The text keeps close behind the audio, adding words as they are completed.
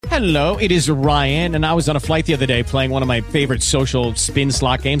Hello, it is Ryan, and I was on a flight the other day playing one of my favorite social spin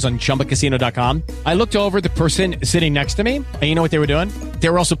slot games on ChumbaCasino.com. I looked over at the person sitting next to me, and you know what they were doing? They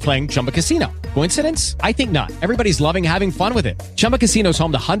were also playing Chumba Casino. Coincidence? I think not. Everybody's loving having fun with it. Chumba Casino is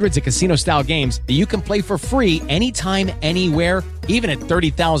home to hundreds of casino-style games that you can play for free anytime, anywhere, even at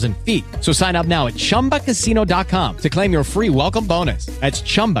 30,000 feet. So sign up now at ChumbaCasino.com to claim your free welcome bonus. That's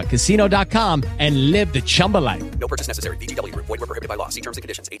ChumbaCasino.com and live the Chumba life. No purchase necessary. VGW. Void were prohibited by law. See terms and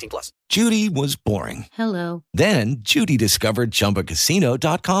conditions. 18+. Judy was boring. Hello. Then Judy discovered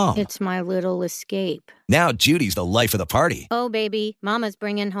ChumbaCasino.com. It's my little escape. Now Judy's the life of the party. Oh, baby, mama's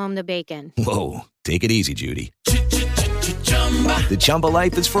bringing home the bacon. Whoa, take it easy, Judy. The Chumba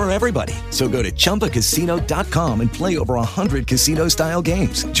life is for everybody. So go to ChumbaCasino.com and play over 100 casino-style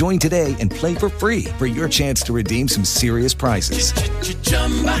games. Join today and play for free for your chance to redeem some serious prizes.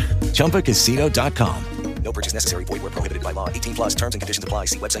 ChumbaCasino.com. No purchase necessary. Void were prohibited by law. 18+. Terms and conditions apply.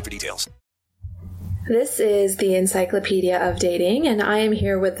 See website for details. This is the Encyclopedia of Dating, and I am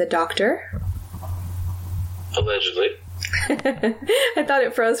here with the doctor. Allegedly. I thought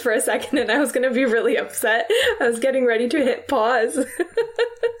it froze for a second and I was going to be really upset. I was getting ready to hit pause.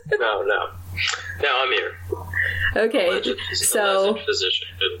 No, I'm here. Okay, Alleged physician.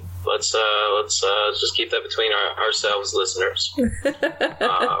 Let's just keep that between ourselves, listeners.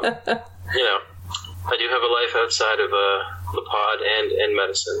 I do have a life outside of the pod and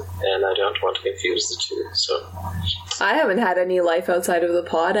medicine, and I don't want to confuse the two. So I haven't had any life outside of the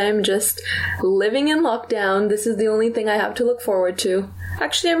pod. I'm just living in lockdown. This is the only thing I have to look forward to.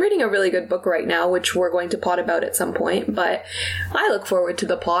 Actually, I'm reading a really good book right now, which we're going to pod about at some point, but I look forward to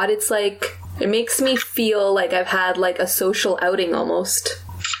the pod. It's like, it makes me feel like I've had like a social outing almost.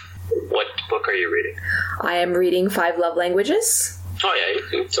 What book are you reading? I am reading 5 Love Languages. Oh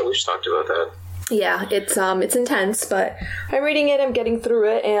yeah, so we talked about that. Yeah, it's intense, but I'm reading it, I'm getting through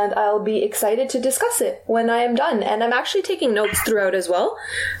it, and I'll be excited to discuss it when I am done. And I'm actually taking notes throughout as well.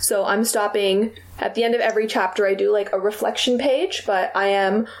 So I'm stopping at the end of every chapter. I do like a reflection page, but I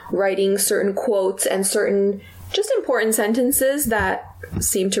am writing certain quotes and certain just important sentences that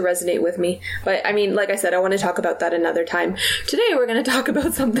seem to resonate with me. But I mean, like I said, I want to talk about that another time. Today we're going to talk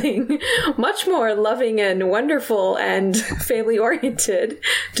about something much more loving and wonderful and family oriented.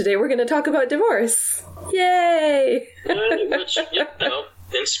 Today we're going to talk about divorce. Yay! Which,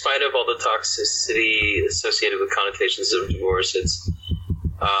 in spite of all the toxicity associated with connotations of divorce,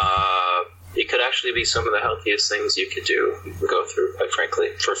 it could actually be some of the healthiest things you could go through, quite frankly,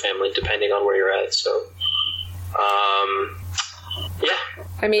 for family, depending on where you're at. So yeah.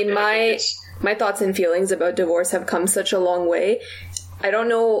 I mean, my thoughts and feelings about divorce have come such a long way. I don't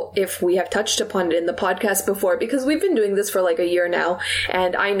know if we have touched upon it in the podcast before, because we've been doing this for like a year now,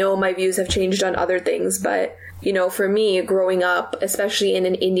 and I know my views have changed on other things, but for me, growing up, especially in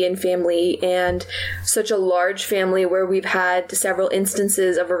an Indian family and such a large family where we've had several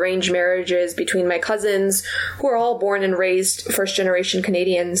instances of arranged marriages between my cousins, who are all born and raised first-generation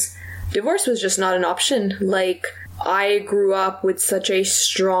Canadians, divorce was just not an option. Like, I grew up with such a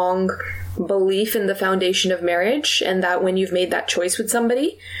strong belief in the foundation of marriage, and that when you've made that choice with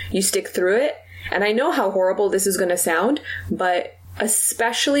somebody, you stick through it. And I know how horrible this is going to sound, but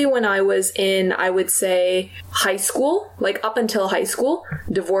especially when I was in, I would say, high school, like up until high school,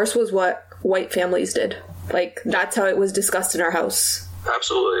 divorce was what white families did. Like, that's how it was discussed in our house.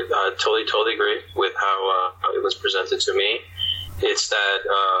 Absolutely. I totally agree with how it was presented to me. It's that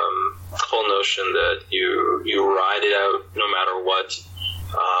whole notion that you ride it out no matter what.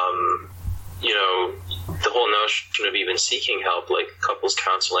 The whole notion of even seeking help, like couples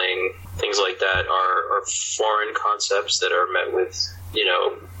counseling, things like that, are foreign concepts that are met with,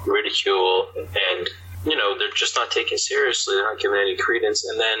 ridicule, and, they're just not taken seriously. They're not given any credence.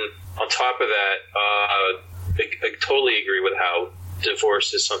 And then on top of that, I totally agree with how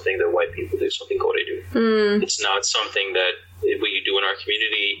divorce is something that white people do, something Gore do. It's not something that we do in our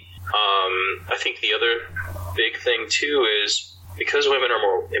community. I think the other big thing too is, because women are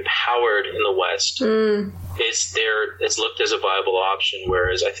more empowered in the West, it's looked as a viable option,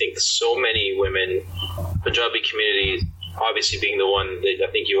 whereas I think so many women, Punjabi community obviously being the one that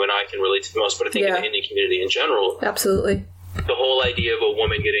I think you and I can relate to the most, but I think in the Indian community in general, absolutely, the whole idea of a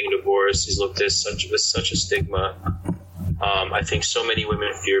woman getting divorced is looked at such a stigma. I think so many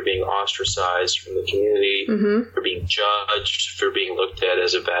women fear being ostracized from the community, for being judged, for being looked at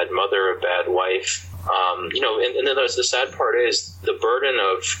as a bad mother, a bad wife. And then the sad part is the burden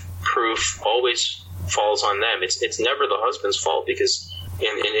of proof always falls on them. It's never the husband's fault, because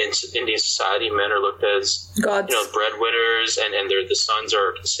in Indian society, men are looked as breadwinners, and the sons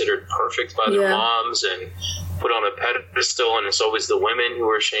are considered perfect by their moms, and put on a pedestal, and it's always the women who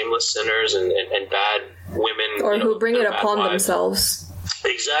are shameless sinners and bad women. Or who bring it upon themselves.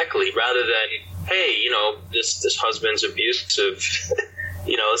 Exactly. Rather than, hey, this husband's abusive,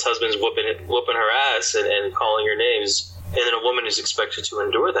 this husband's whooping her ass and calling her names. And then a woman is expected to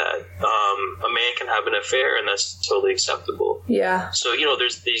endure that. A man can have an affair, and that's totally acceptable. Yeah. So,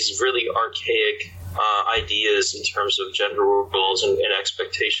 there's these really archaic ideas in terms of gender roles and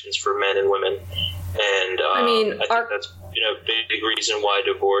expectations for men and women. And I think that's a big reason why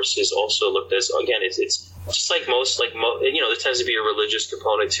divorce is also looked as, again, it's just like there tends to be a religious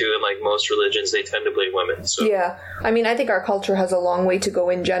component too, and like most religions, they tend to blame women. So yeah, I think our culture has a long way to go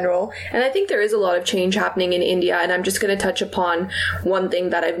in general, and I think there is a lot of change happening in India, and I'm just going to touch upon one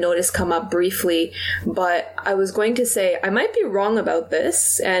thing that I've noticed come up briefly, but I was going to say, I might be wrong about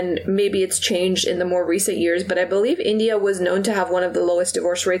this, and maybe it's changed in the more recent years, but I believe India was known to have one of the lowest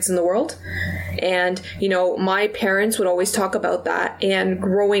divorce rates in the world. And, my parents would always talk about that. And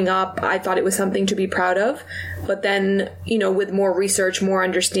growing up, I thought it was something to be proud of. But then, with more research, more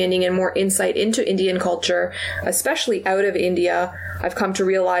understanding, and more insight into Indian culture, especially out of India, I've come to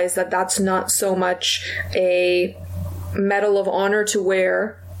realize that that's not so much a medal of honor to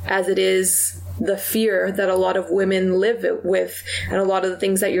wear as it is the fear that a lot of women live with, and a lot of the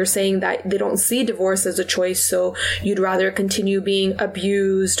things that you're saying, that they don't see divorce as a choice. So you'd rather continue being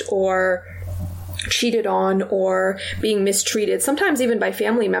abused or cheated on or being mistreated, sometimes even by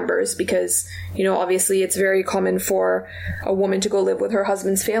family members, because, obviously it's very common for a woman to go live with her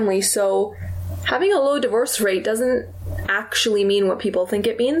husband's family. So having a low divorce rate doesn't actually mean what people think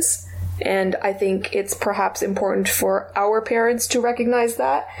it means. And I think it's perhaps important for our parents to recognize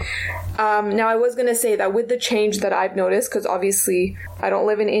that. Now, I was going to say that with the change that I've noticed, because obviously I don't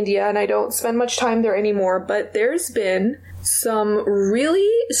live in India and I don't spend much time there anymore, but there's been some really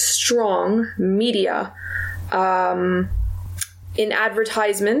strong media in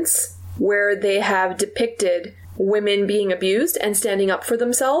advertisements where they have depicted women being abused and standing up for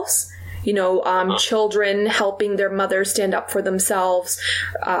themselves. Children helping their mother stand up for themselves,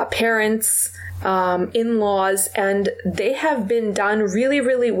 parents, in-laws, and they have been done really,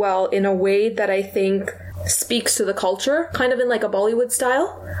 really well in a way that I think speaks to the culture, kind of in like a Bollywood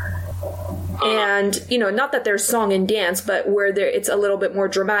style. And, not that there's song and dance, but where it's a little bit more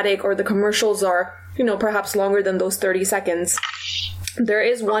dramatic, or the commercials are, perhaps longer than those 30 seconds. There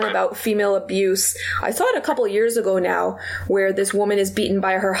is one about female abuse. I saw it a couple years ago now, where this woman is beaten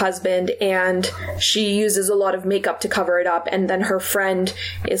by her husband and she uses a lot of makeup to cover it up. And then her friend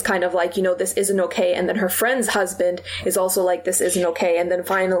is kind of like, this isn't okay. And then her friend's husband is also like, this isn't okay. And then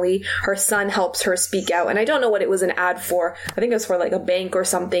finally her son helps her speak out. And I don't know what it was an ad for. I think it was for like a bank or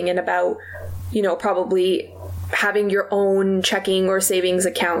something, and about, probably having your own checking or savings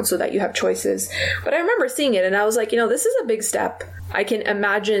account so that you have choices. But I remember seeing it and I was like, this is a big step. I can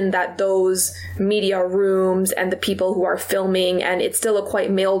imagine that those media rooms and the people who are filming, and it's still a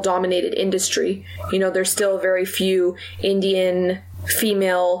quite male-dominated industry. There's still very few Indian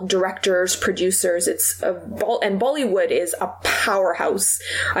female directors, producers. And Bollywood is a powerhouse.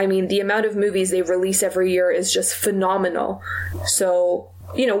 I mean, the amount of movies they release every year is just phenomenal. So,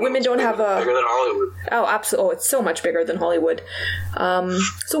 women don't have a... Bigger than Hollywood. Oh, absolutely. Oh, it's so much bigger than Hollywood.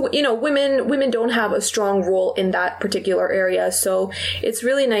 So, women don't have a strong role in that particular area. So it's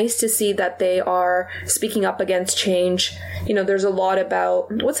really nice to see that they are speaking up against change. There's a lot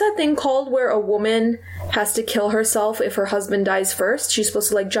about... What's that thing called where a woman has to kill herself if her husband dies first? She's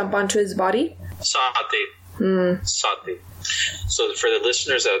supposed to, jump onto his body? Sati. Sati. So for the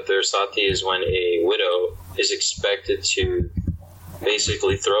listeners out there, Sati is when a widow is expected to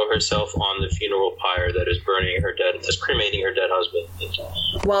basically throw herself on the funeral pyre that is burning her dead, that's cremating her dead husband.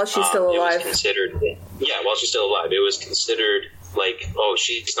 While she's still alive. It was considered, while she's still alive. It was considered like,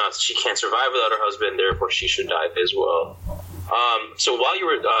 she can't survive without her husband, therefore she should die as well. So while you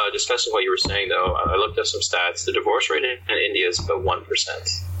were discussing what you were saying, though, I looked up some stats. The divorce rate in India is about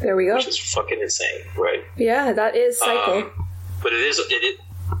 1%. There we go. Which is fucking insane, right? Yeah, that is cycle. But it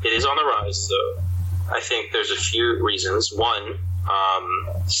is on the rise, though. I think there's a few reasons. One,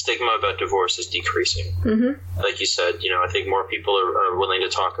 stigma about divorce is decreasing. Mm-hmm. Like you said, I think more people are willing to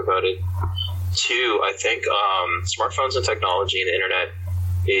talk about it. Two, I think smartphones and technology and the internet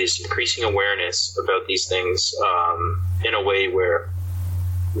is increasing awareness about these things in a way where,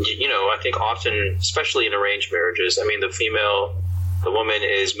 I think often, especially in arranged marriages, the woman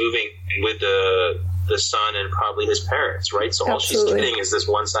is moving with the son and probably his parents, right? So Absolutely. All she's getting is this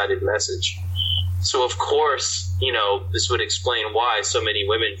one-sided message. So, of course, this would explain why so many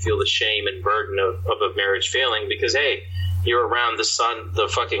women feel the shame and burden of a marriage failing, because, hey, you're around the son, the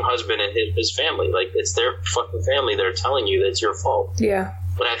fucking husband, and his family. Like, it's their fucking family that are telling you that it's your fault. Yeah.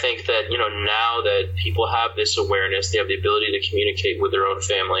 But I think that, you know, now that people have this awareness, they have the ability to communicate with their own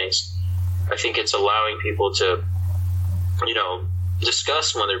families. I think it's allowing people to, you know,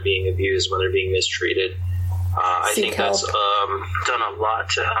 discuss when they're being abused, when they're being mistreated. I think that's done a lot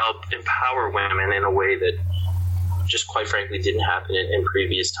to help empower women in a way that just quite frankly didn't happen in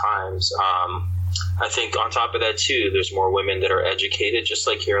previous times. I think on top of that, too, there's more women that are educated, just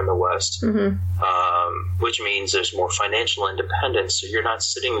like here in the West, which means there's more financial independence. So you're not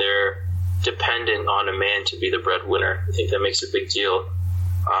sitting there dependent on a man to be the breadwinner. I think that makes a big deal.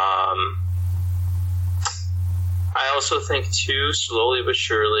 I also think, too, slowly but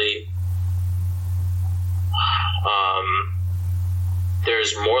surely,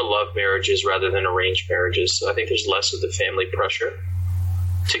 there's more love marriages rather than arranged marriages. So I think there's less of the family pressure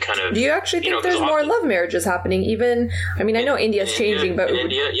to kind of... Do you actually think there's more love marriages happening? Even, I mean, I know India's changing, but... In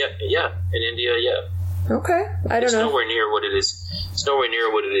India, yeah. In India, yeah. Okay. I don't know. It's nowhere near what it is. It's nowhere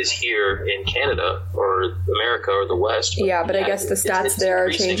near what it is here in Canada or America or the West. Yeah, but I guess the stats there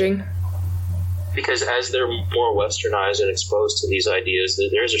are changing. Because as they're more westernized and exposed to these ideas,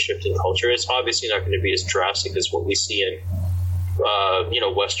 there's a shift in culture. It's obviously not going to be as drastic as what we see in, you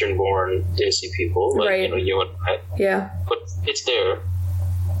know, Western-born Desi people, like, right. you know, you and I. Yeah. But it's there.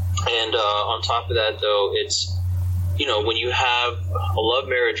 And on top of that, though, it's, you know, when you have a love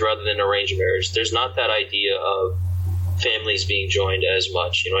marriage rather than arranged marriage, there's not that idea of families being joined as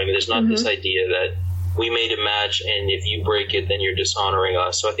much. You know what I mean? There's not this idea that we made a match, and if you break it, then you're dishonoring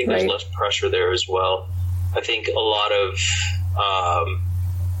us. So I think there's less pressure there as well. I think a lot of,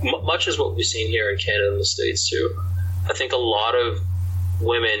 much as what we've seen here in Canada and the States too, I think a lot of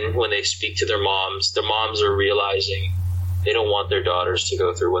women, when they speak to their moms are realizing they don't want their daughters to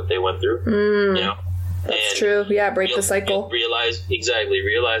go through what they went through. You know? That's true. Yeah, break the cycle. Realizing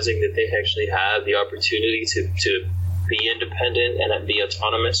that they actually have the opportunity to be independent and be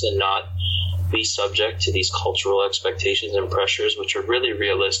autonomous and not be subject to these cultural expectations and pressures, which are really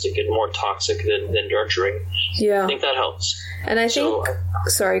realistic and more toxic than nurturing. Yeah. I think that helps. And I think...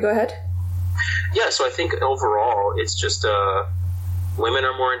 Sorry, go ahead. Yeah, so I think overall it's just women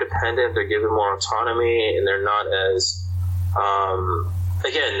are more independent, they're given more autonomy, and they're not as...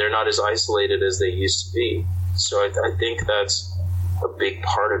 again, they're not as isolated as they used to be. So I think that's a big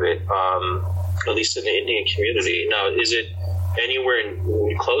part of it, at least in the Indian community. Now, is it anywhere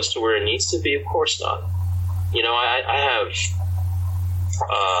close to where it needs to be? Of course not. You know, I have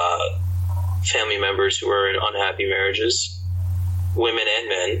family members who are in unhappy marriages, women and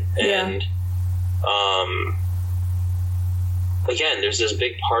men, and again, there's this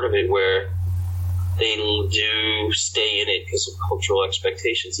big part of it where they do stay in it because of cultural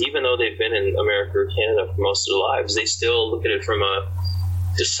expectations. Even though they've been in America or Canada for most of their lives, they still look at it from a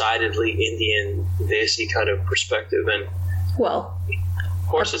decidedly Indian, Desi kind of perspective. And well, of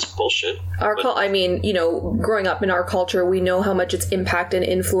course, it's bullshit. I mean, you know, growing up in our culture, we know how much it's impacted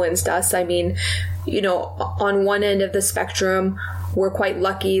and influenced us. I mean, you know, on one end of the spectrum, we're quite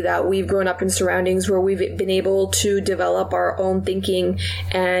lucky that we've grown up in surroundings where we've been able to develop our own thinking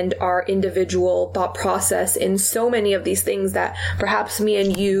and our individual thought process in so many of these things that perhaps me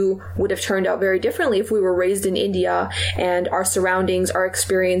and you would have turned out very differently if we were raised in India and our surroundings, our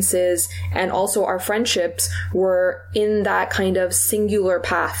experiences, and also our friendships were in that kind of singular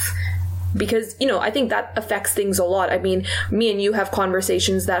path. Because, you know, I think that affects things a lot. I mean, me and you have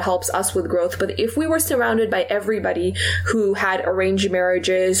conversations that helps us with growth. But if we were surrounded by everybody who had arranged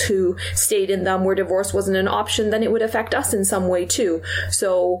marriages, who stayed in them where divorce wasn't an option, then it would affect us in some way too.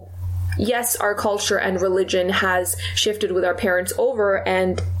 So yes, our culture and religion has shifted with our parents over,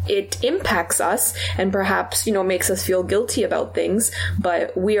 and it impacts us and perhaps, you know, makes us feel guilty about things.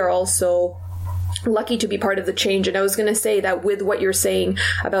 But we are also lucky to be part of the change. And I was going to say that with what you're saying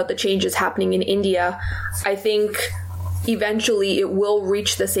about the changes happening in India, I think eventually it will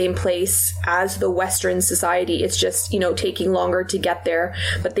reach the same place as the Western society. It's just, you know, taking longer to get there.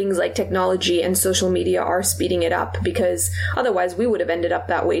 But things like technology and social media are speeding it up, because otherwise we would have ended up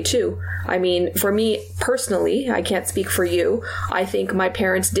that way too. I mean, for me personally, I can't speak for you. I think my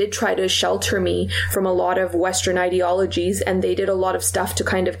parents did try to shelter me from a lot of Western ideologies, and they did a lot of stuff to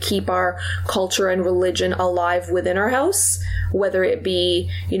kind of keep our culture and religion alive within our house, whether it be,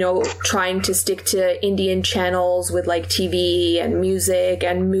 you know, trying to stick to Indian channels with like TV and music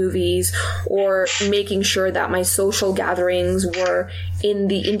and movies, or making sure that my social gatherings were in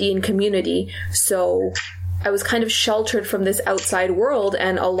the Indian community. So was kind of sheltered from this outside world,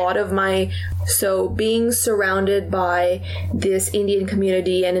 and a lot of so being surrounded by this Indian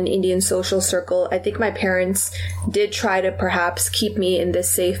community and an Indian social circle, I think my parents did try to perhaps keep me in this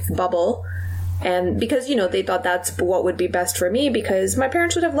safe bubble. And because, they thought that's what would be best for me, because my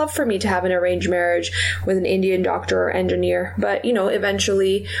parents would have loved for me to have an arranged marriage with an Indian doctor or engineer. But,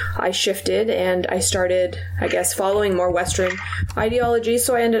 eventually I shifted and I started, I guess, following more Western ideology.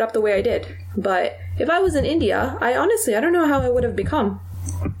 So I ended up the way I did. But if I was in India, I don't know how I would have become.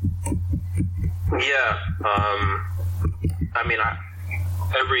 Yeah.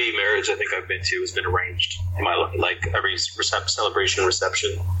 Every marriage I think I've been to has been arranged in my life. Like every celebration,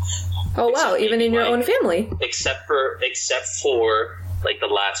 reception. Oh wow! Even in your own family. Except for like the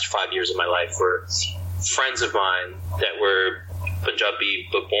last 5 years of my life, where friends of mine that were Punjabi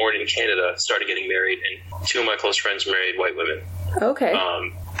but born in Canada started getting married, and 2 of my close friends married white women. Okay.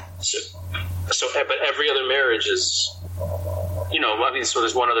 But every other marriage is, so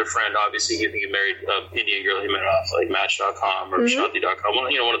there's one other friend, obviously, he married an Indian girl he met off like Match.com or Shanti.com,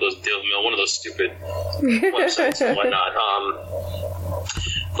 one of those deal mill, one of those stupid websites and whatnot.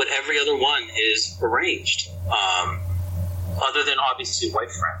 But every other one is arranged, other than obviously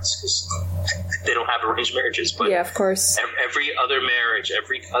white friends, because they don't have arranged marriages. But yeah, of course. Every other marriage,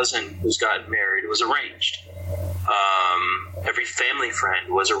 every cousin who's gotten married was arranged. Every family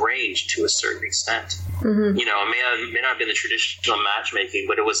friend was arranged to a certain extent. Mm-hmm. It may not have been the traditional matchmaking,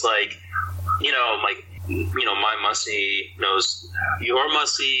 but it was like, my Mussy knows your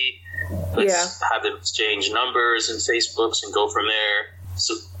Mussy. Let's have them exchange numbers and Facebooks and go from there.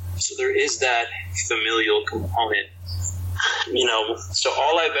 So there is that familial component, so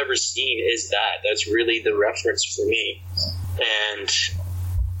all I've ever seen is that. That's really the reference for me. And,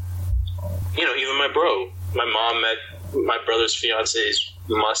 even my mom met my brother's fiance's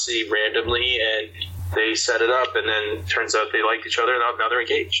Mussy randomly, and they set it up, and then turns out they liked each other, and now they're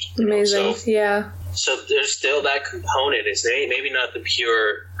engaged. Amazing, yeah. So there's still that component. It's maybe not the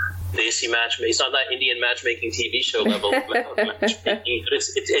pure Desi matchmaking. It's not that Indian matchmaking TV show level of matchmaking, but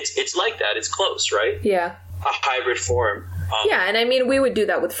it's like that. It's close, right? Yeah. A hybrid form. Yeah, and we would do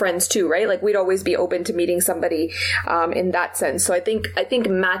that with friends too, right? Like we'd always be open to meeting somebody in that sense. So I think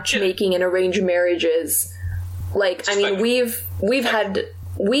matchmaking and arranged marriages, we've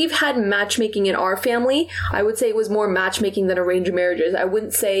had matchmaking in our family. I would say it was more matchmaking than arranged marriages. I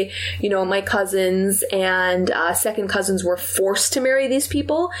wouldn't say, my cousins and second cousins were forced to marry these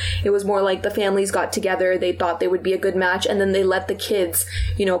people. It was more like the families got together, they thought they would be a good match, and then they let the kids,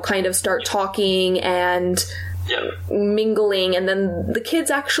 kind of start talking and mingling, and then the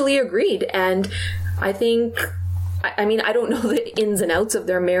kids actually agreed. And I think... I don't know the ins and outs of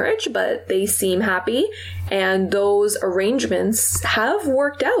their marriage, but they seem happy, and those arrangements have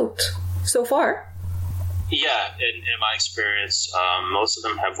worked out so far. Yeah, in my experience, most of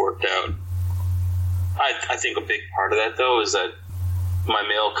them have worked out. I think a big part of that, though, is that my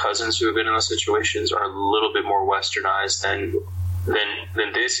male cousins who have been in those situations are a little bit more westernized than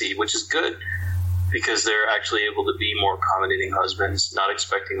Desi, which is good, because they're actually able to be more accommodating husbands, not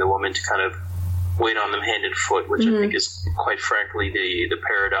expecting the woman to kind of wait on them hand and foot, which I think is, quite frankly, the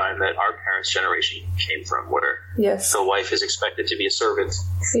paradigm that our parents' generation came from, where the wife is expected to be a servant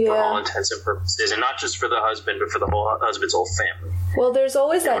for all intents and purposes, and not just for the husband, but for the husband's whole family. Well, there's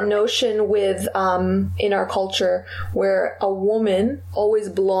always that notion with, in our culture, where a woman always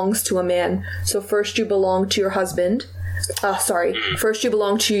belongs to a man. So first you belong to your husband. First you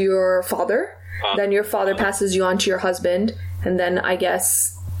belong to your father, then your father passes you on to your husband, and then I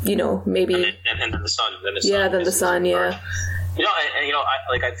guess... maybe... And then the son. Then the son, yeah.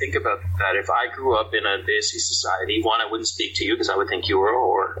 I think about that. If I grew up in a Desi society, one, I wouldn't speak to you because I would think you were a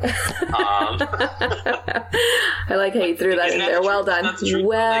whore. I like how you threw that in there. Well done.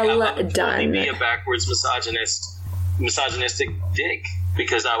 Well done. I'd be a backwards misogynistic dick,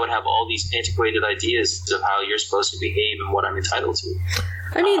 because I would have all these antiquated ideas of how you're supposed to behave and what I'm entitled to.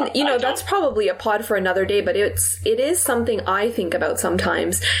 I mean, that's probably a pod for another day, but it is something I think about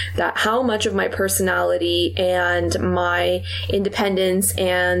sometimes, that how much of my personality and my independence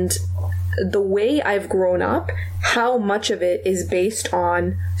and the way I've grown up, how much of it is based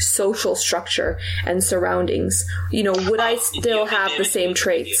on social structure and surroundings. Would I still have the same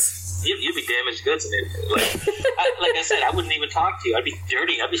traits? You'd be damaged goods in it. Like I said, I wouldn't even talk to you. I'd be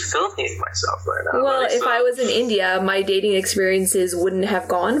dirty. I'd be filthy myself right now. Well, if I was in India, my dating experiences wouldn't have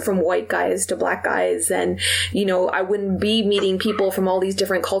gone from white guys to black guys. And, I wouldn't be meeting people from all these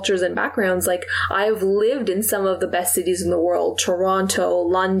different cultures and backgrounds. Like, I've lived in some of the best cities in the world. Toronto,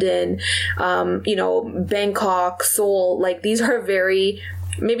 London, Bangkok, Seoul. Like, these are very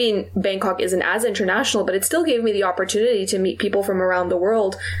maybe Bangkok isn't as international, but it still gave me the opportunity to meet people from around the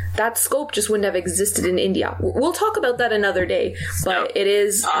world. That scope just wouldn't have existed in India. We'll talk about that another day, but it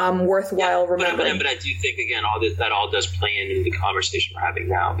is worthwhile remembering. But I do think, again, that all does play into the conversation we're having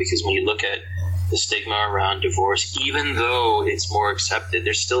now, because when you look at the stigma around divorce, even though it's more accepted,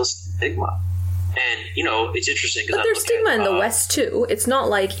 there's still a stigma. And, you know, it's interesting. But there's stigma in the West, too. It's not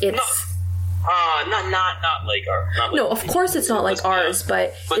like it's... Not like our. No, of course it's not like ours,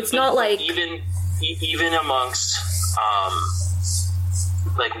 but it's not like even amongst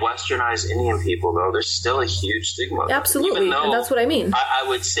like westernized Indian people, though, there's still a huge stigma. Absolutely, and that's what I mean. I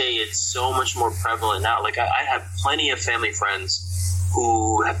would say it's so much more prevalent now. Like I have plenty of family friends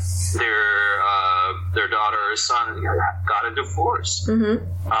who their daughter or son got a divorce. Mm-hmm.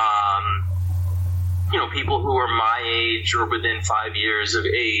 You know, people who are my age or within 5 years of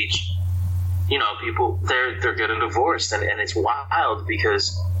age. You know, people, they're getting divorced, and it's wild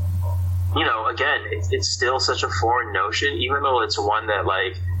because, you know, again, it's still such a foreign notion, even though it's one that,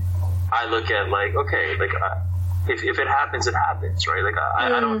 like, I look at, like, okay, like, if it happens, it happens, right? Like,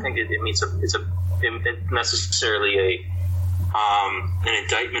 I don't think it means it's necessarily an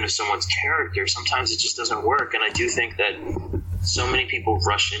indictment of someone's character. Sometimes it just doesn't work, and I do think that so many people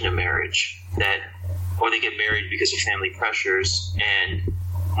rush into marriage or they get married because of family pressures and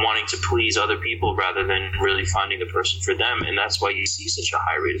wanting to please other people rather than really finding the person for them. And that's why you see such a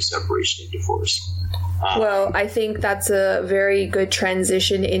high rate of separation and divorce. Well, I think that's a very good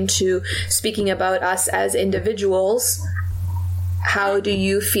transition into speaking about us as individuals. How do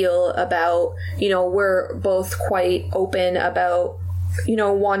you feel about, you know, we're both quite open about, you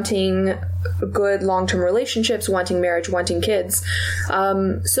know, wanting good long-term relationships, wanting marriage, wanting kids.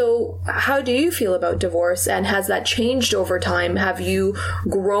 So how do you feel about divorce, and has that changed over time? Have you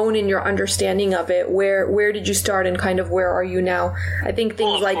grown in your understanding of it? Where did you start, and kind of where are you now? I think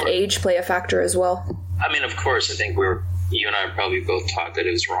things like age play a factor as well. I mean, of course, I think you and I are probably both taught that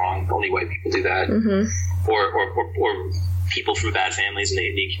it was wrong. Only white people do that. Mm-hmm. Or people from bad families in the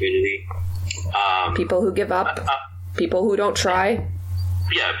Indian community. People who give up. People who don't try.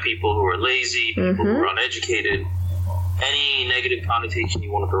 Yeah, people who are lazy, people who are uneducated, any negative connotation you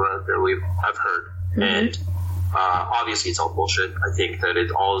want to throw out there, I've heard. Mm-hmm. And obviously it's all bullshit. I think that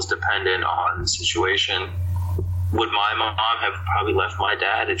it all is dependent on the situation. Would my mom have probably left my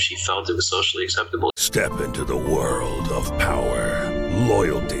dad if she felt it was socially acceptable? Step into the world of power,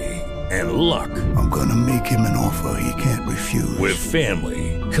 loyalty, and luck. I'm gonna make him an offer he can't refuse. With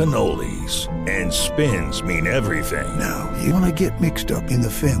family, cannolis, and spins mean everything. Now, you wanna get mixed up in the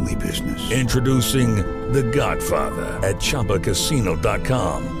family business. Introducing The Godfather at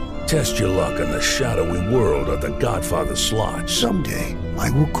ChumbaCasino.com. Test your luck in the shadowy world of The Godfather slot. Someday, I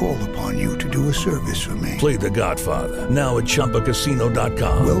will call upon you to do a service for me. Play The Godfather, now at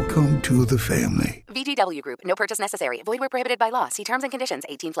ChumbaCasino.com. Welcome to the family. VGW Group. No purchase necessary. Void where prohibited by law. See terms and conditions.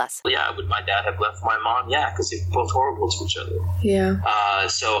 18+. Yeah, would my dad have left my mom? Yeah, because they're both horrible to each other. Yeah.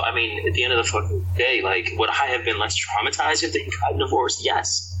 So, I mean, at the end of the fucking day, like, would I have been less traumatized if they got divorced?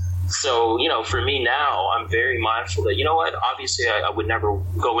 Yes. So, you know, for me now, I'm very mindful that, you know what, obviously I would never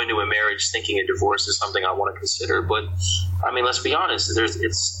go into a marriage thinking a divorce is something I want to consider. But, I mean, let's be honest, if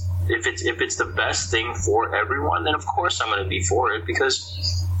it's the best thing for everyone, then of course I'm going to be for it,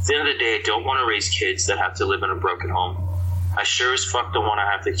 because at the end of the day, I don't want to raise kids that have to live in a broken home. I sure as fuck don't want to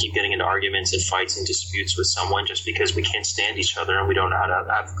have to keep getting into arguments and fights and disputes with someone just because we can't stand each other and we don't know how to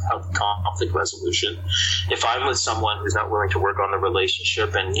have conflict resolution. If I'm with someone who's not willing to work on the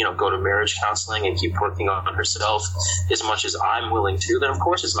relationship and, you know, go to marriage counseling and keep working on herself as much as I'm willing to, then of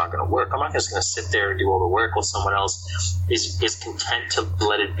course it's not going to work. I'm not just going to sit there and do all the work while someone else is content to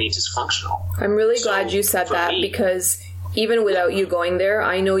let it be dysfunctional. I'm really glad you said that, because even without you going there,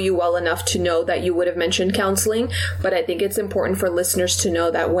 I know you well enough to know that you would have mentioned counseling, but I think it's important for listeners to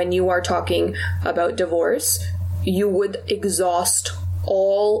know that when you are talking about divorce, you would exhaust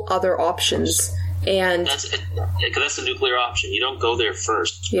all other options. And that's the nuclear option. You don't go there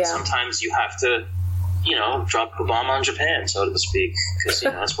first. Yeah. Sometimes you have to, you know, drop a bomb on Japan, so to speak, because, you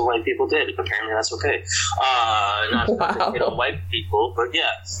know, that's what white people did. Apparently that's okay. Not wow. You know, white people, but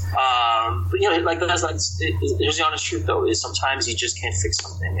yeah. But, you know, like, here's the honest truth, though, is sometimes you just can't fix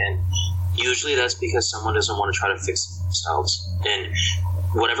something, and usually that's because someone doesn't want to try to fix themselves. And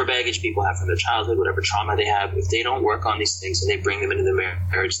whatever baggage people have from their childhood, whatever trauma they have, if they don't work on these things and they bring them into the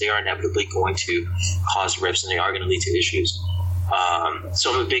marriage, they are inevitably going to cause rifts, and they are going to lead to issues.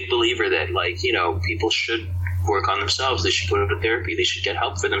 So I'm a big believer that, like, you know, people should work on themselves. They should go to therapy. They should get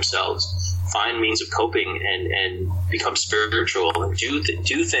help for themselves, find means of coping, and become spiritual, and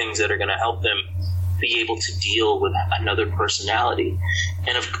do things that are going to help them be able to deal with another personality.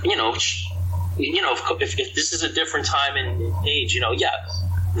 And if this is a different time and age,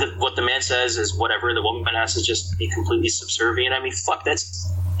 what the man says is whatever. The woman has to just be completely subservient. I mean, fuck,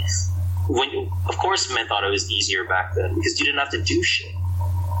 that's of course men thought it was easier back then because you didn't have to do shit.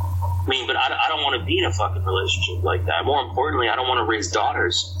 I mean, but I don't want to be in a fucking relationship like that. More importantly, I don't want to raise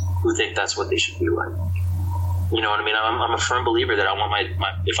daughters who think that's what they should be like. You know what I mean? I'm a firm believer that I want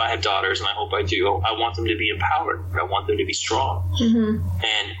my if I have daughters, and I hope I do, I want them to be empowered. I want them to be strong. Mm-hmm.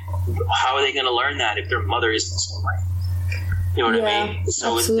 And how are they going to learn that if their mother isn't so way? You know what I mean?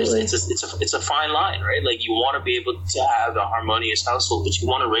 So it's a fine line, right? Like, you want to be able to have a harmonious household, but you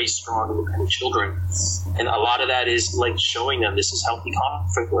want to raise strong, independent children. And a lot of that is like showing them this is healthy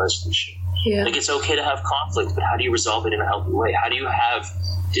conflict resolution. Yeah. Like, it's okay to have conflict, but how do you resolve it in a healthy way? How do you have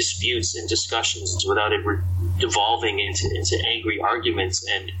disputes and discussions without it devolving into angry arguments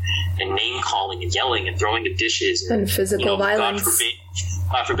and name calling and yelling and throwing the dishes and physical violence?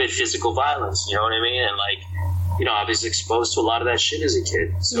 God forbid physical violence. You know what I mean? And like, I was exposed to a lot of that shit as a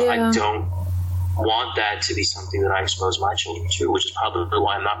kid, so I don't want that to be something that I expose my children to, which is probably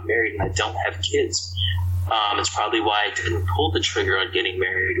why I'm not married and I don't have kids. It's probably why I didn't pull the trigger on getting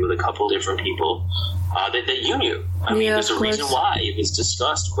married with a couple different people that you knew. I mean, there's a reason why it was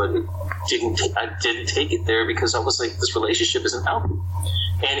discussed, but I didn't take it there because I was like, this relationship isn't healthy.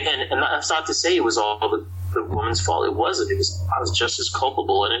 And that's not to say it was all the woman's fault. It wasn't. I was just as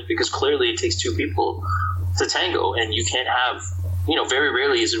culpable in it because clearly it takes two people to tango, and you can't have, very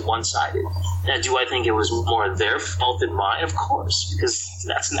rarely is it one-sided. Now, do I think it was more their fault than mine? Of course, because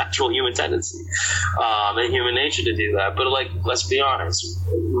that's natural human tendency and human nature to do that. But like, let's be honest,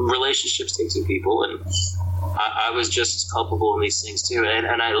 relationships take two people, and I was just as culpable in these things too.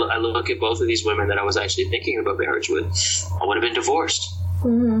 And I look at both of these women that I was actually thinking about marriage with. I would have been divorced.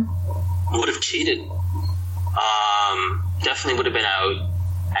 Mm-hmm. Would have cheated. Definitely would have been out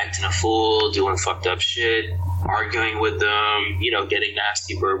acting a fool, doing fucked up shit, arguing with them, getting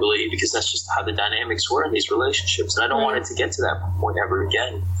nasty verbally, because that's just how the dynamics were in these relationships. And I don't want it to get to that point ever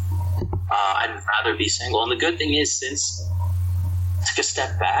again. I'd rather be single. And the good thing is, since I took a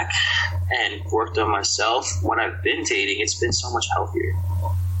step back and worked on myself, when I've been dating, it's been so much healthier.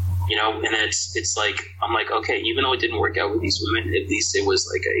 And it's like, I'm like, okay, even though it didn't work out with these women, at least it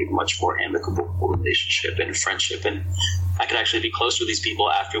was like a much more amicable relationship and friendship. And I could actually be close with these people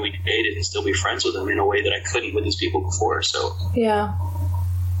after we dated and still be friends with them in a way that I couldn't with these people before. So, yeah.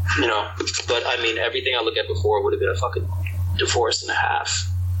 But I mean, everything I look at before would have been a fucking divorce and a half.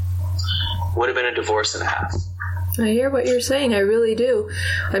 Would have been a divorce and a half. I hear what you're saying. I really do.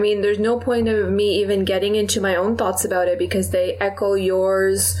 I mean, there's no point of me even getting into my own thoughts about it because they echo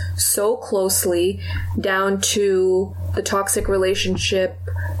yours so closely, down to the toxic relationship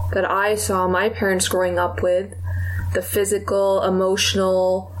that I saw my parents growing up with, the physical,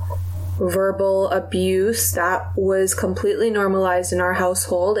 emotional, verbal abuse that was completely normalized in our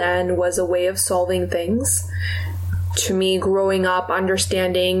household and was a way of solving things. To me, growing up,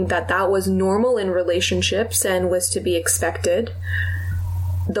 understanding that that was normal in relationships and was to be expected.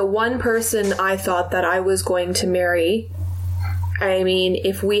 The one person I thought that I was going to marry, I mean,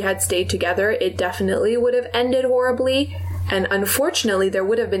 if we had stayed together, it definitely would have ended horribly. And unfortunately, there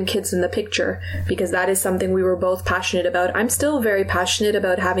would have been kids in the picture because that is something we were both passionate about. I'm still very passionate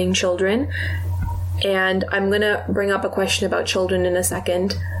about having children. And I'm going to bring up a question about children in a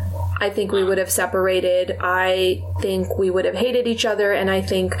second. I think we would have separated. I think we would have hated each other. And I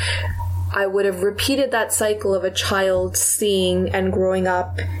think I would have repeated that cycle of a child seeing and growing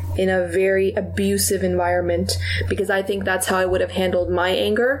up in a very abusive environment, because I think that's how I would have handled my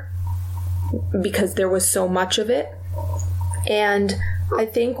anger, because there was so much of it. And I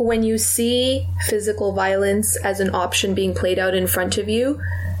think when you see physical violence as an option being played out in front of you,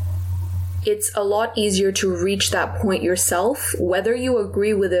 it's a lot easier to reach that point yourself, whether you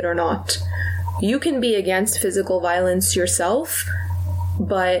agree with it or not. You can be against physical violence yourself,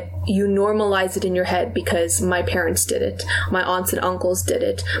 but you normalize it in your head because my parents did it, my aunts and uncles did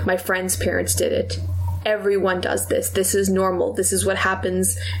it, my friends' parents did it. Everyone does this. This is normal. This is what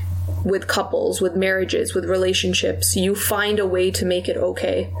happens with couples, with marriages, with relationships. You find a way to make it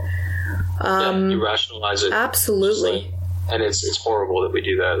okay. You rationalize it. Absolutely. And it's horrible that we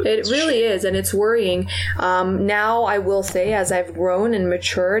do that. It really is, and it's worrying. Now, I will say, as I've grown and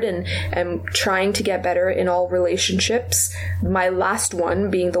matured and am trying to get better in all relationships, my last one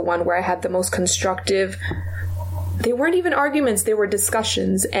being the one where I had the most constructive, they weren't even arguments, they were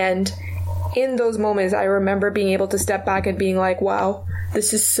discussions. And in those moments, I remember being able to step back and being like, wow,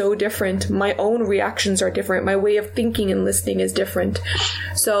 this is so different. My own reactions are different. My way of thinking and listening is different.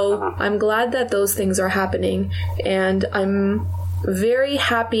 So I'm glad that those things are happening. And I'm very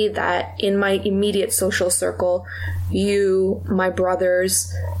happy that in my immediate social circle, you, my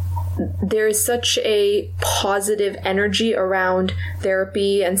brothers, there is such a positive energy around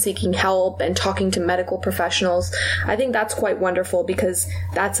therapy and seeking help and talking to medical professionals. I think that's quite wonderful because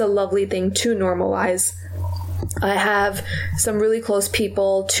that's a lovely thing to normalize. I have some really close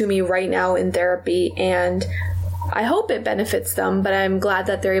people to me right now in therapy, and I hope it benefits them, but I'm glad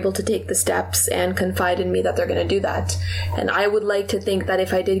that they're able to take the steps and confide in me that they're going to do that. And I would like to think that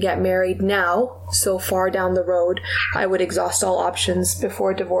if I did get married now, so far down the road, I would exhaust all options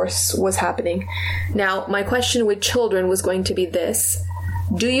before divorce was happening. Now, my question with children was going to be this.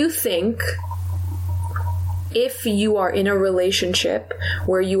 Do you think if you are in a relationship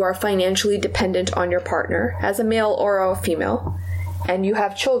where you are financially dependent on your partner, as a male or a female, and you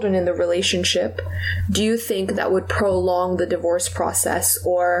have children in the relationship, do you think that would prolong the divorce process?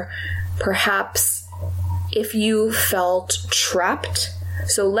 Or perhaps if you felt trapped?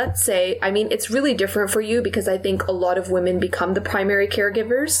 So let's say, I mean, it's really different for you because I think a lot of women become the primary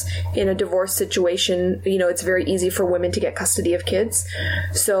caregivers in a divorce situation. You know, it's very easy for women to get custody of kids.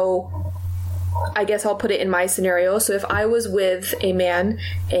 So I guess I'll put it in my scenario. So if I was with a man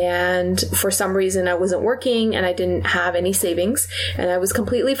and for some reason I wasn't working and I didn't have any savings and I was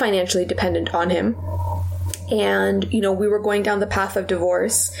completely financially dependent on him, and, you know, we were going down the path of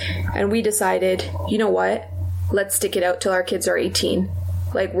divorce and we decided, you know what, let's stick it out till our kids are 18.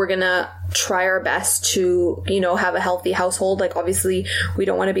 Like, we're gonna try our best to, you know, have a healthy household. Like, obviously we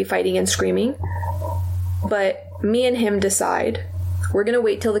don't want to be fighting and screaming, but me and him decide we're gonna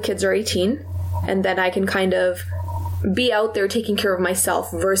wait till the kids are 18. And then I can kind of be out there taking care of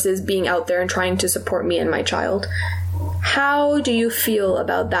myself versus being out there and trying to support me and my child. How do you feel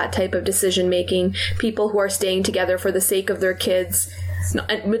about that type of decision making? People who are staying together for the sake of their kids,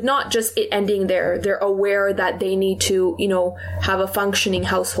 but not just it ending there. They're aware that they need to, you know, have a functioning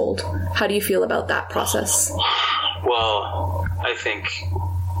household. How do you feel about that process? Well, I think,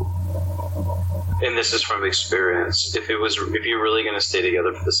 and this is from experience, if you're really going to stay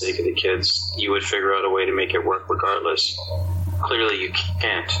together for the sake of the kids, you would figure out a way to make it work regardless. Clearly you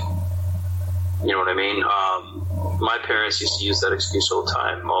can't. You know what I mean? My parents used to use that excuse all the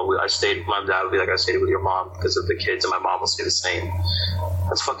time. My dad would be like, I stayed with your mom because of the kids, and my mom will say the same.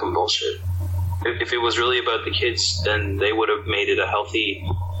 That's fucking bullshit. If it was really about the kids, then they would have made it a healthy,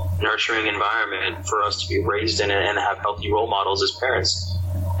 nurturing environment for us to be raised in and have healthy role models as parents.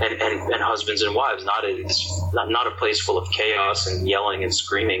 And husbands and wives, not a place full of chaos and yelling and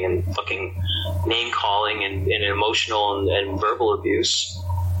screaming and fucking name calling and emotional and verbal abuse.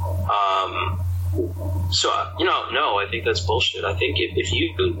 So, you know, no, I think that's bullshit. I think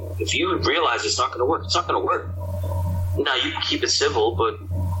if you realize it's not going to work, it's not going to work. Now, you can keep it civil, but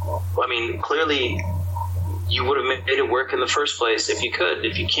I mean, clearly you would have made it work in the first place if you could.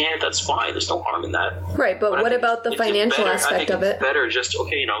 If you can't, that's fine. There's no harm in that. Right, but what about the financial aspect of it? It's better just,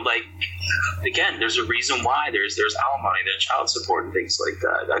 okay, you know, like, again, there's a reason why there's alimony, there's child support and things like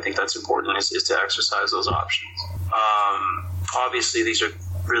that. I think that's important is to exercise those options. Obviously, these are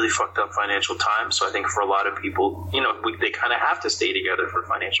really fucked up financial times, so I think for a lot of people, you know, they kind of have to stay together for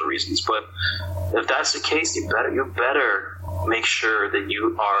financial reasons. But if that's the case, you better make sure that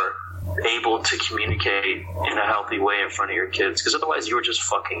you are able to communicate in a healthy way in front of your kids, because otherwise you were just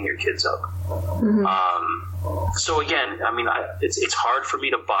fucking your kids up. Mm-hmm. So again, I mean, it's hard for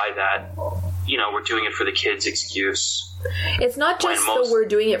me to buy that, you know, we're doing it for the kids excuse. It's not just we're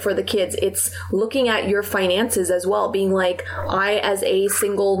doing it for the kids. It's looking at your finances as well, being like, I, as a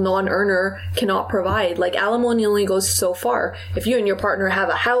single non-earner, cannot provide. Like, alimony only goes so far. If you and your partner have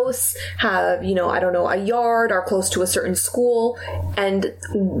a house, have, you know, I don't know, a yard, are close to a certain school, and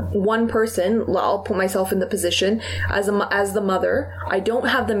one person, I'll put myself in the position, as the mother, I don't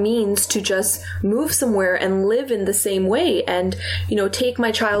have the means to just move somewhere and live in the same way and, you know, take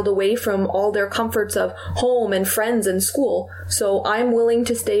my child away from all their comforts of home and friends and school. So I'm willing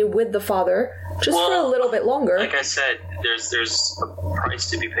to stay with the father just for a little bit longer. Like I said, there's a price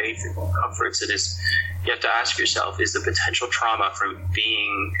to be paid for comforts. You have to ask yourself, is the potential trauma from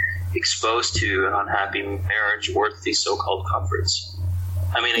being exposed to an unhappy marriage worth these so-called comforts?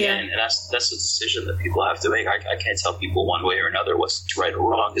 I mean, again, and that's a decision that people have to make. I can't tell people one way or another what's right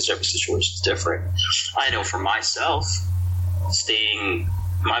or wrong, because every situation is different. I know for myself,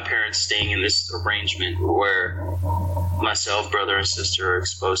 my parents staying in this arrangement where myself, brother, and sister are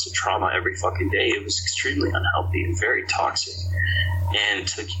exposed to trauma every fucking day, it was extremely unhealthy and very toxic. And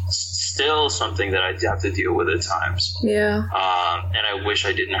to still something that I have to deal with at times. Yeah. And I wish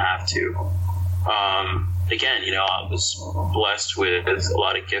I didn't have to. Again, you know, I was blessed with a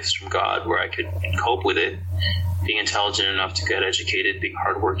lot of gifts from God where I could cope with it, being intelligent enough to get educated, being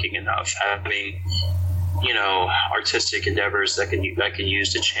hardworking enough, having, you know, artistic endeavors that I can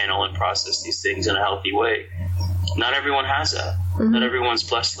use to channel and process these things in a healthy way. Not everyone has that. Mm-hmm. Not everyone's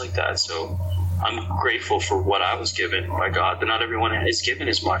blessed like that. So I'm grateful for what I was given by God, but not everyone is given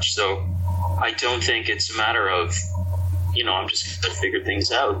as much. So I don't think it's a matter of, you know, I'm just going to figure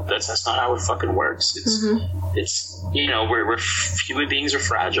things out. That's not how it fucking works. It's you know, we're human beings are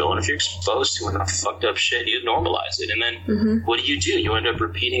fragile, and if you're exposed to enough fucked up shit, you normalize it, and then what do? You end up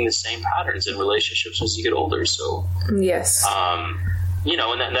repeating the same patterns in relationships as you get older. So yes, you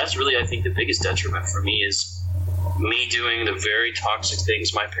know, and that's really, I think, the biggest detriment for me is me doing the very toxic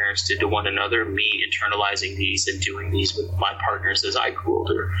things my parents did to one another, me internalizing these and doing these with my partners as I grew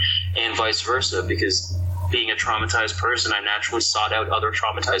older, and vice versa, because being a traumatized person, I naturally sought out other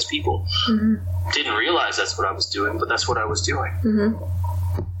traumatized people. Didn't realize that's what I was doing, but that's what I was doing.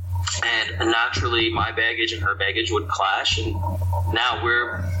 And naturally, my baggage and her baggage would clash, and now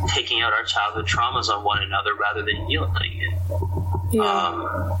we're taking out our childhood traumas on one another rather than healing it.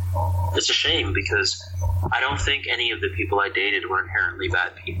 Yeah. It's a shame, because I don't think any of the people I dated were inherently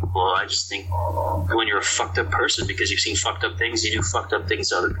bad people. I just think when you're a fucked up person, because you've seen fucked up things, you do fucked up things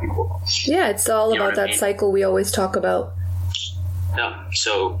to other people. Yeah, it's all about that cycle we always talk about. Yeah,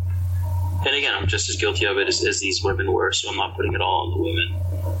 so, and again, I'm just as guilty of it as these women were, so I'm not putting it all on the women.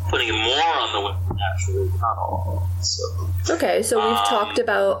 Putting it more on the women, actually, not all. So, okay, so we've talked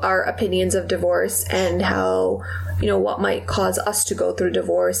about our opinions of divorce and how, you know, what might cause us to go through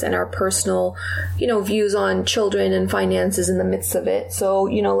divorce and our personal, you know, views on children and finances in the midst of it. So,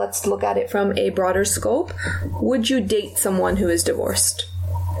 you know, let's look at it from a broader scope. Would you date someone who is divorced?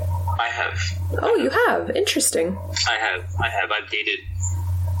 I have. Oh, you have? Interesting. I have. I've dated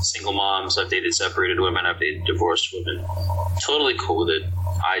single moms. I've dated separated women. I've dated divorced women. Totally cool with it.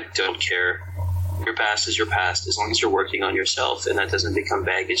 I don't care. Your past is your past, as long as you're working on yourself and that doesn't become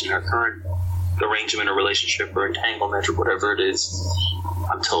baggage in our current arrangement or relationship or entanglement or whatever it is.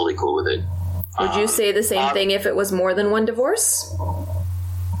 I'm totally cool with it. Would you say the same thing if it was more than one divorce?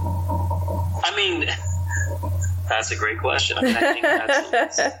 I mean, that's a great question. I mean, I think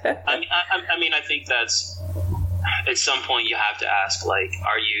that's. I think that's. At some point, you have to ask, like,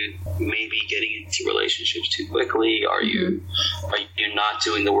 are you maybe getting into relationships too quickly? Are you not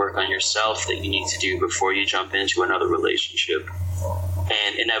doing the work on yourself that you need to do before you jump into another relationship?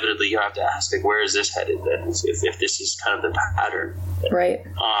 And inevitably, you have to ask, like, where is this headed then? If this is kind of the pattern, right?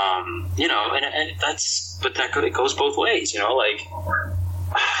 You know, and that's, but it goes both ways. You know, like,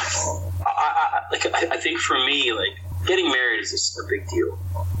 I think for me, like, getting married is a big deal.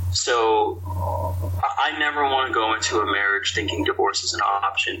 So I never want to go into a marriage thinking divorce is an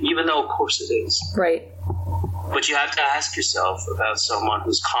option, even though, of course, it is. Right. But you have to ask yourself about someone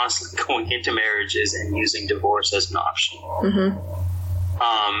who's constantly going into marriages and using divorce as an option.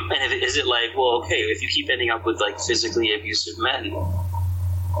 And is it like, well, okay, if you keep ending up with, like, physically abusive men,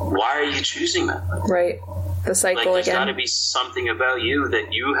 why are you choosing them? Right. The cycle like, there's again. There's got to be something about you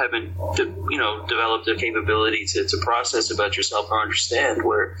that you haven't, you know, developed a capability to process about yourself or understand,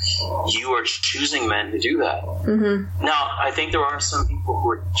 where you are choosing men to do that. Now, I think there are some people who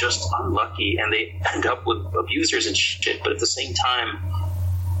are just unlucky and they end up with abusers and shit, but at the same time,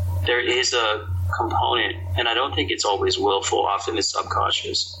 there is a component, and I don't think it's always willful, often it's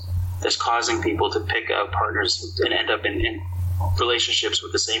subconscious, that's causing people to pick out partners and end up in relationships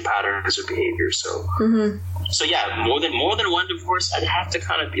with the same patterns of behavior. So, so yeah, more than one divorce, I'd have to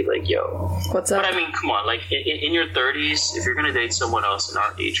kind of be like, yo, what's up? But I mean, come on, like in your 30s, if you're going to date someone else in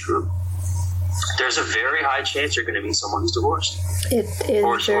our age group, there's a very high chance you're going to meet someone who's divorced. It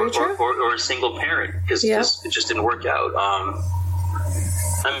is very true. Or a single parent, because it just didn't work out.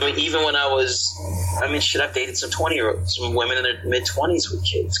 I mean, even when I've dated some 20-year-olds, some women in their mid-20s with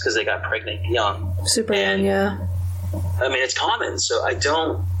kids because they got pregnant young. Super young, yeah. I mean, it's common, so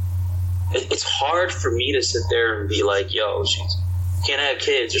it's hard for me to sit there and be like, yo, she can't have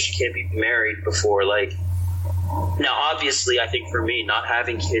kids or she can't be married before, like, now, obviously, I think for me, not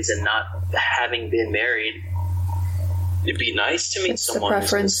having kids and not having been married, it'd be nice to meet someone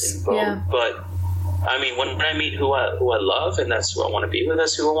who's in the same boat, yeah. But I mean, when I meet who I love and that's who I want to be with,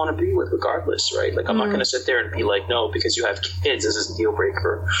 that's who I want to be with regardless, right? Like, I'm not going to sit there and be like, no, because you have kids, this is a deal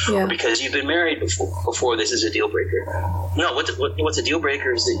breaker. Yeah. Or because you've been married before, this is a deal breaker. No, what's a deal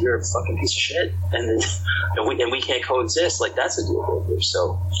breaker is that you're a fucking piece of shit, and we can't coexist. Like, that's a deal breaker.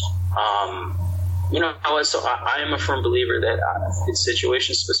 So, So I am a firm believer that it's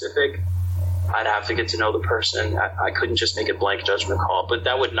situation specific. I'd have to get to know the person. I couldn't just make a blank judgment call, but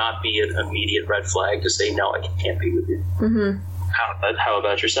that would not be an immediate red flag to say, no, I can't be with you. Mm-hmm. How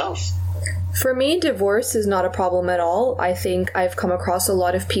about yourself? For me, divorce is not a problem at all. I think I've come across a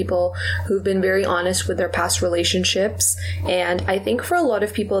lot of people who've been very honest with their past relationships. And I think for a lot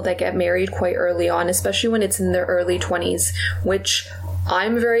of people that get married quite early on, especially when it's in their early 20s, which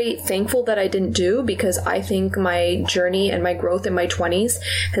I'm very thankful that I didn't do, because I think my journey and my growth in my 20s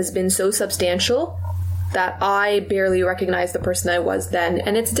has been so substantial that I barely recognize the person I was then.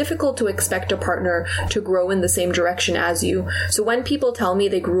 And it's difficult to expect a partner to grow in the same direction as you. So when people tell me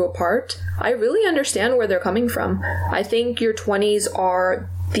they grew apart, I really understand where they're coming from. I think your 20s are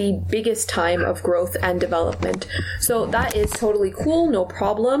the biggest time of growth and development. So that is totally cool, no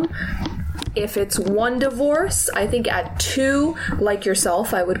problem. If it's one divorce, I think at 2, like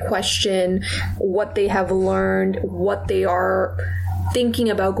yourself, I would question what they have learned, what they are thinking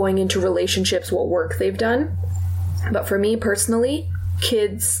about going into relationships, what work they've done. But for me personally,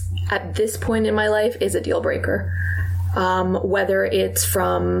 kids at this point in my life is a deal breaker. Whether it's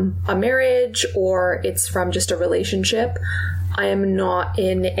from a marriage or it's from just a relationship, I am not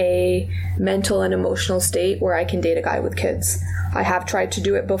in a mental and emotional state where I can date a guy with kids. I have tried to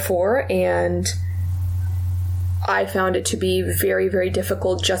do it before, and I found it to be very, very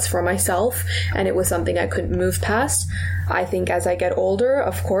difficult just for myself, and it was something I couldn't move past. I think as I get older,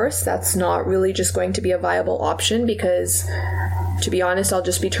 of course, that's not really just going to be a viable option, because, to be honest, I'll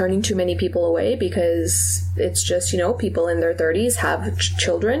just be turning too many people away, because it's just, people in their 30s have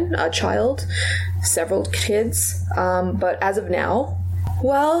children, a child, several kids. But as of now,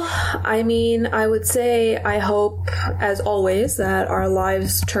 well, I mean, I would say I hope, as always, that our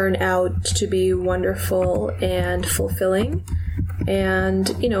lives turn out to be wonderful and fulfilling. And,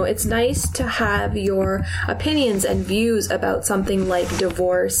 it's nice to have your opinions and views about something like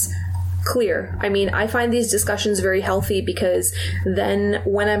divorce clear. I mean, I find these discussions very healthy, because then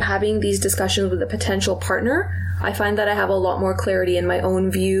when I'm having these discussions with a potential partner, I find that I have a lot more clarity in my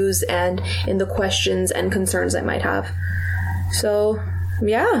own views and in the questions and concerns I might have. So,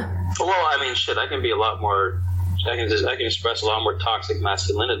 yeah. Well, I mean, I can be a lot more. I can express a lot more toxic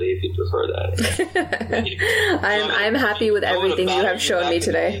masculinity if you prefer that. I'm happy with everything you have shown me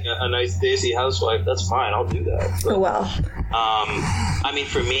today. A nice Daisy housewife, that's fine. I'll do that. But, well, I mean,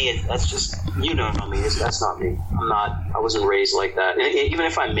 for me, that's just that's not me. I wasn't raised like that. And even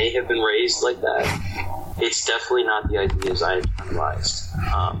if I may have been raised like that, it's definitely not the ideas I internalized.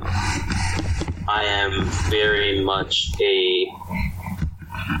 I am very much a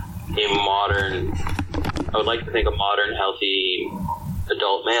modern. I would like to think a modern, healthy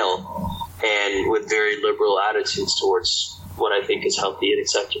adult male, and with very liberal attitudes towards what I think is healthy and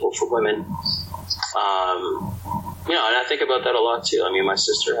acceptable for women. And I think about that a lot too. I mean, my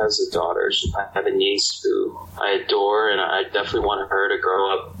sister has a daughter. I have a niece who I adore, and I definitely want her to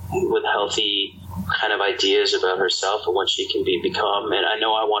grow up with healthy kind of ideas about herself and what she can become. And I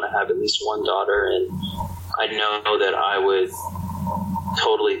know I want to have at least one daughter, and I know that I would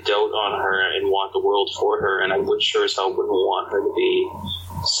totally dote on her and want the world for her, and I would sure as hell wouldn't want her to be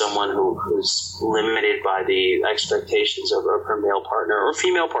someone who's limited by the expectations of her male partner or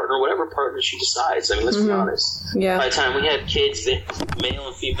female partner, whatever partner she decides. I mean, let's be honest. Yeah. By the time we have kids, the male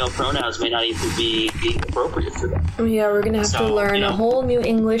and female pronouns may not even be appropriate for them. Yeah, we're going to have to learn a whole new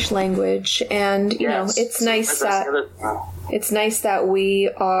English language, and, it's nice that we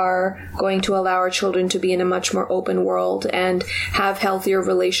are going to allow our children to be in a much more open world and have healthier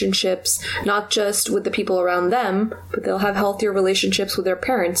relationships, not just with the people around them, but they'll have healthier relationships with their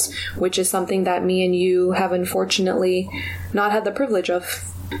parents, which is something that me and you have unfortunately not had the privilege of.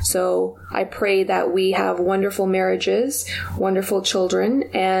 So I pray that we have wonderful marriages, wonderful children,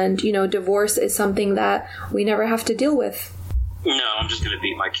 and, divorce is something that we never have to deal with. No, I'm just going to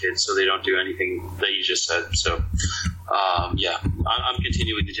beat my kids so they don't do anything that you just said. So, I'm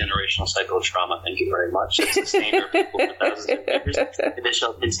continuing the generational cycle of trauma. Thank you very much. It's sustained our people for thousands of years, and they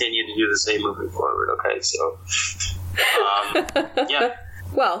shall continue to do the same moving forward. Okay, so, yeah.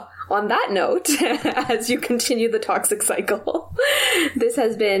 Well, on that note, as you continue the toxic cycle, this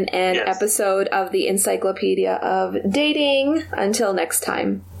has been an episode of the Encyclopedia of Dating. Until next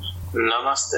time. Namaste.